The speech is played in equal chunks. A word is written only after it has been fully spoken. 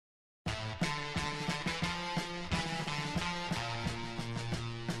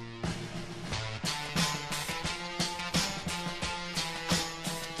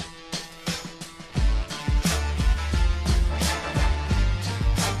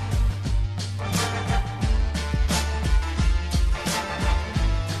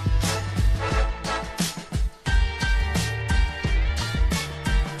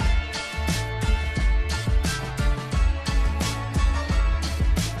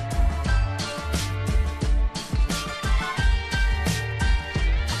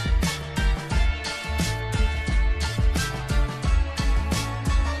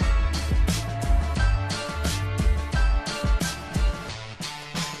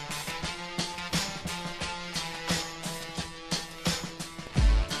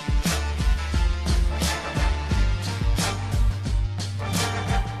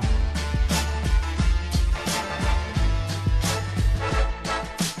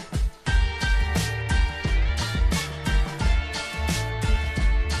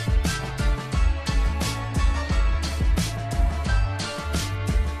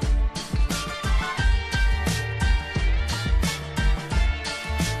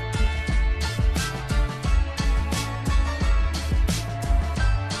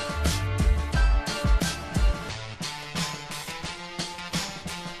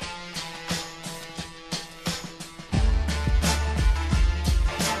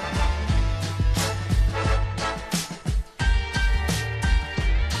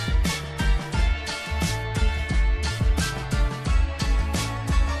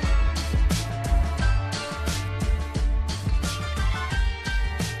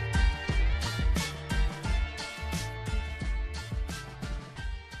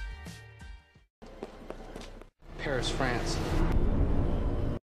Paris, France.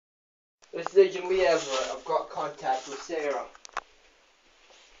 This is Agent Lee Everett. I've got contact with Sarah.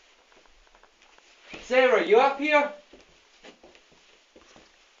 Sarah, you up here?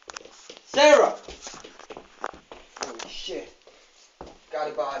 Sarah! Holy shit. Got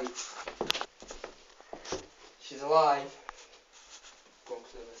a body. She's alive. Go and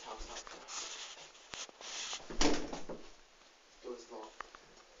clear this house up. Door's locked.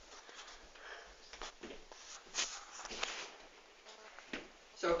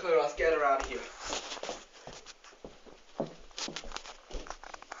 So clear, let's get her out of here.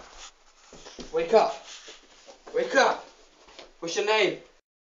 Wake up! Wake up! What's your name?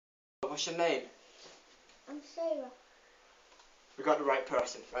 What's your name? I'm Sarah. We got the right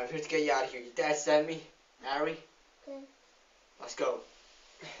person. Right, I'm here to get you out of here. Your dad sent me. Harry. Okay. Let's go.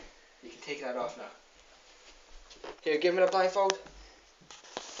 You can take that off now. Here, give me the blindfold.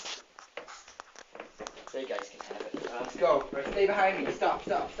 There, you guys can have it. Let's go. Right, stay behind me. Stop,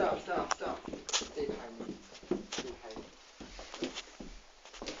 stop, stop, stop, stop. Stay behind me. Stay behind me.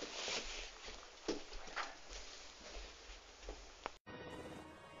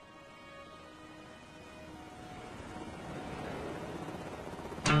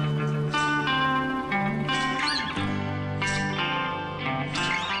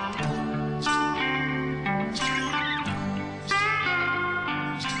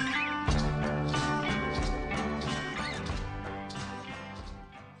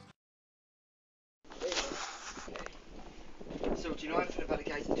 So, do you know anything about the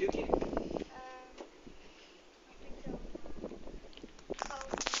guys that took you? I think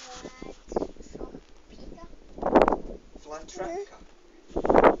so. Vlad Trepka?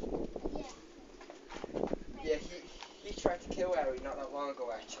 Yeah. Yeah, he tried to kill Harry not that long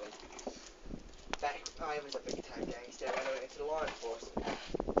ago, actually. Back when I was a big time gangster and I went into the law enforcement.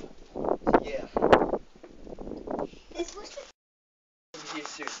 So, yeah. It's supposed to See you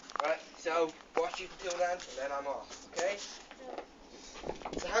soon, right? So, watch you until then, and then I'm off, okay?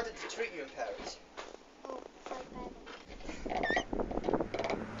 So how did they treat you in Paris? quite bad.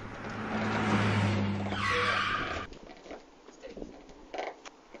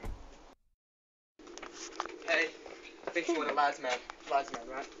 Hey, I think you're one of the lads, man, right?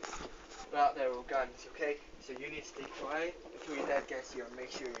 We're out there with guns, okay? So you need to stay quiet until your dad gets here and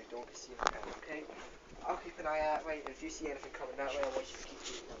make sure you don't get seen again, okay? I'll keep an eye out, right? If you see anything coming that way, I want you to keep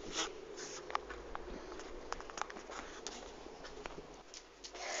doing that, okay?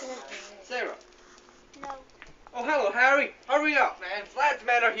 Sarah. No. Oh, hello, Harry. Hurry up, man. Vlad's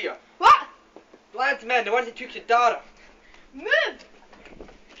men are here. What? Vlad's men, the ones that took your daughter. Move!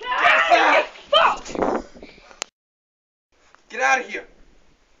 Fuck! Get out of here.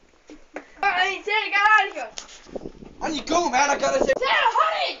 I ain't saying get out of here! On you go, man. I gotta say. Sarah,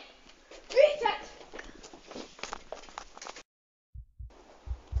 honey! Beat it!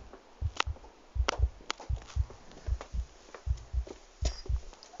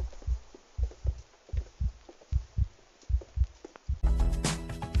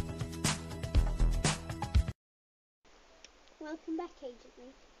 Welcome back, Agent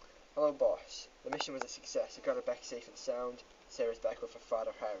Lee. Hello, boss. The mission was a success. I got her back safe and sound. Sarah's back with her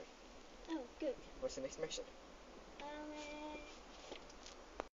father, Harry. Oh, good. What's the next mission? Uh, Is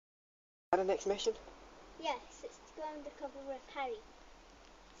that the next mission? yes, it's to go undercover with Harry.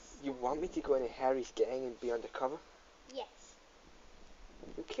 You want me to go into Harry's gang and be undercover? Yes.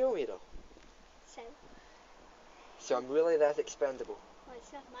 You kill me, though. So, So I'm really that expendable. well,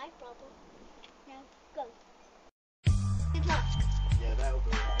 it's not my problem. Now, go.